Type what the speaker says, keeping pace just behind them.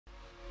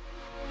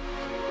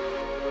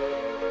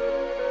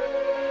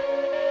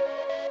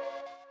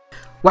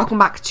Welcome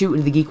back to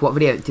another GeekaWhat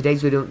video.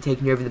 Today's video I'm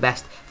taking you over the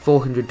best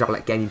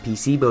 $400 gaming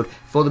PC build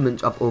for the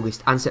months of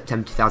August and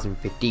September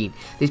 2015.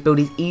 This build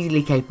is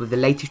easily capable of the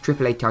latest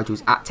AAA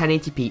titles at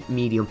 1080p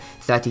medium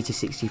 30 to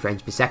 60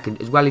 frames per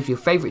second, as well as your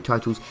favourite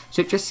titles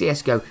such as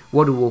CSGO,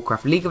 World of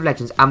Warcraft, League of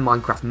Legends and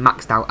Minecraft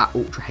maxed out at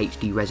Ultra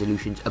HD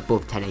resolutions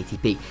above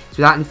 1080p. So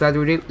without any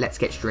further ado, let's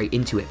get straight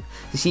into it.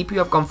 The CPU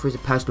I've gone for is a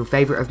personal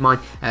favourite of mine.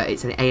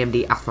 It's an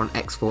AMD Athlon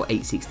X4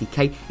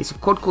 860K. It's a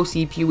quad-core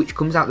CPU which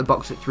comes out the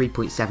box at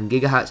 3.7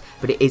 GHz.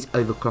 But it is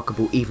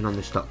overclockable even on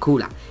the stock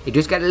cooler. It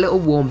does get a little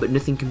warm, but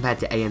nothing compared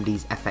to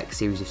AMD's FX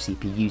series of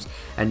CPUs,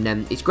 and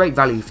it's great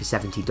value for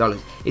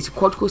 $70. It's a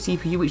quad-core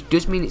CPU, which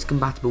does mean it's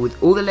compatible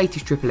with all the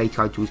latest AAA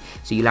titles,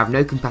 so you'll have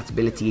no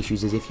compatibility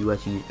issues as if you were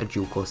to use a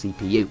dual-core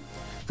CPU.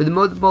 For the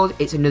motherboard,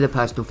 it's another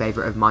personal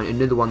favourite of mine,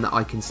 another one that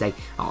I can say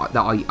that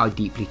I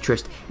deeply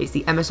trust. It's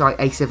the MSI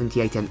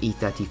A78M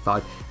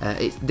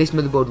E35. This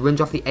motherboard runs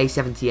off the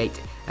A78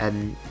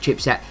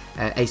 chipset,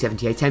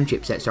 A78M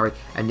chipset, sorry,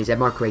 and is a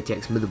micro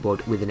ATX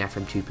motherboard with an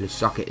FM2 Plus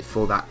socket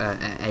for that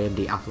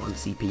AMD Athlon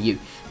CPU.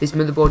 This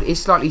motherboard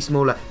is slightly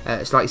smaller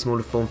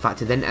form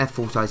factor than a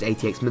full-size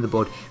ATX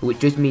motherboard, which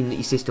does mean that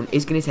your system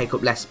is going to take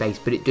up less space,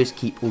 but it does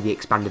keep all the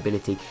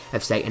expandability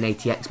of, say, an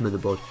ATX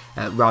motherboard,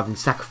 rather than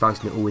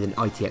sacrificing it all with an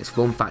ITX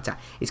form factor.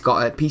 It's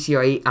got a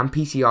PCIe and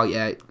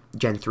PCI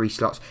Gen 3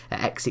 slots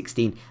at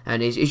X16,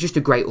 and it's just a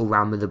great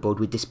all-round motherboard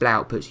with display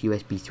outputs,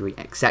 USB 3,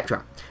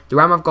 etc. The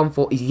RAM I've gone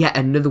for is yet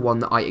another one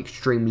that I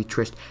extremely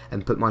trust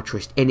and put my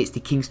trust in. It's the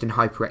Kingston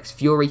HyperX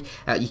Fury.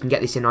 You can get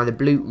this in either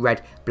blue,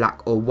 red,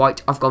 black or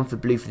white. I've gone for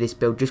blue for this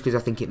build just because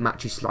I think it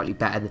matches slightly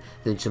better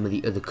than some of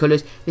the other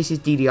colours. This is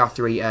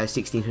DDR3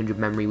 1600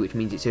 memory, which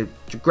means it's a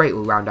great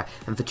all-rounder,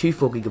 and for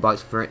 4 GB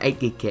for an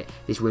 8GB kit,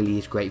 this really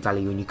is great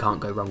value and you can't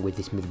go wrong with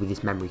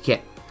this memory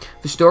kit.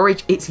 For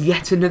storage, it's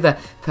yet another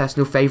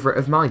personal favourite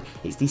of mine.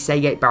 It's the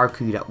Seagate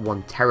Barracuda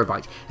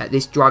 1TB.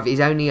 This drive is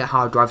only a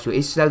hard drive, so it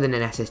is slower than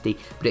an SSD,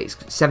 but it's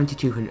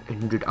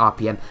 7200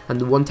 RPM,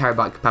 and the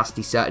 1TB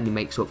capacity certainly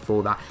makes up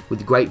for that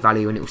with great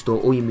value, and it will store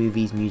all your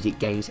movies, music,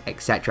 games,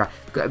 etc.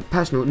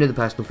 Another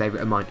personal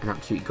favourite of mine, an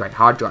absolutely great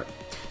hard drive.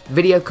 The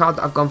video card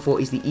that I've gone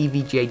for is the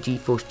EVGA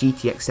GeForce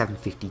GTX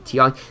 750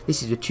 Ti.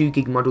 This is a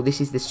 2GB model.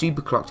 This is the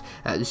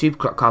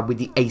superclock card with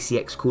the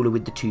ACX cooler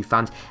with the 2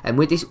 fans, and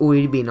with this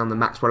already being on the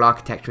Maxwell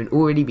architecture and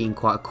already being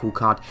quite a cool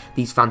card,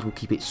 these fans will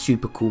keep it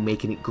super cool,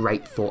 making it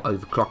great for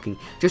overclocking,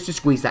 just to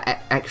squeeze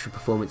that extra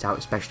performance out,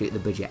 especially at the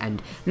budget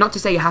end. Not to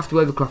say you have to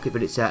overclock it,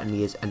 but it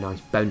certainly is a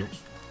nice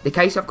bonus. The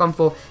case I've gone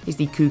for is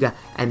the Cougar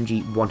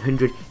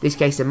MG100. This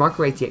case is a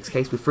micro ATX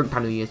case with front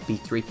panel USB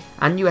 3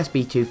 and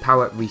USB 2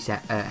 power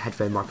reset,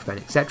 headphone, microphone,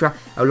 etc.,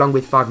 along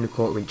with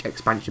 5¼ inch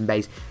expansion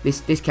bays.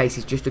 This case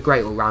is just a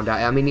great all-rounder.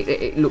 I mean,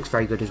 it looks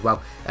very good as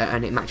well,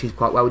 and it matches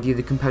quite well with the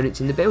other components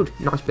in the build.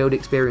 Nice build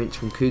experience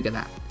from Cougar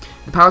there.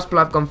 The power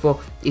supply I've gone for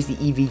is the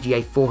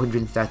EVGA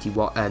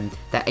 430W,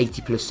 their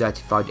 80 plus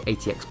certified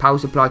ATX power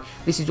supply.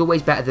 This is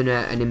always better than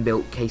an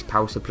inbuilt case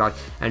power supply,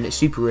 and it's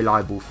super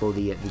reliable for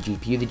the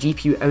GPU. The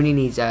GPU only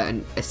needs a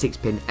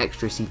 6-pin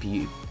extra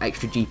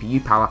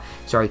GPU power,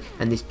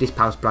 and this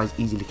power supply is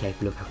easily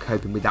capable of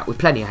coping with that with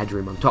plenty of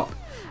headroom on top.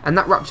 And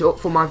that wraps it up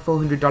for my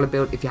 $400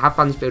 build. If you have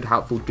found this build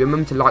helpful, do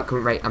remember to like,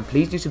 comment, rate, and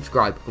please do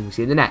subscribe, and we'll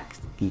see you in the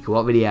next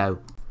GeekaWhat video.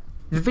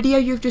 The video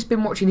you've just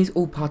been watching is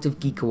all part of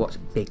GeekaWhat's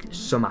Big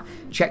Summer.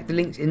 Check the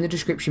links in the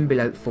description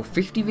below for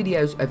 50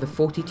 videos over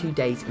 42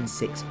 days and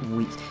 6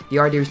 weeks. The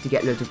idea is to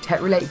get loads of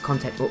tech related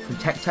content up, from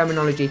tech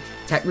terminology,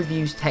 tech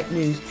reviews, tech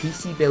news,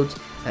 PC builds,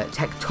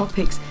 tech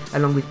topics,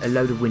 along with a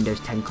load of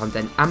Windows 10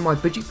 content, and my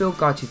budget build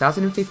guide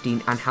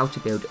 2015 and how to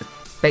build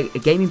a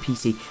gaming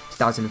PC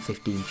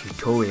 2015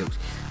 tutorials.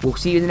 We'll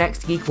see you in the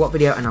next GeekaWhat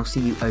video, and I'll see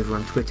you over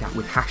on Twitter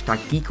with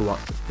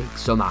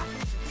 #GeekaWhatBigSummer.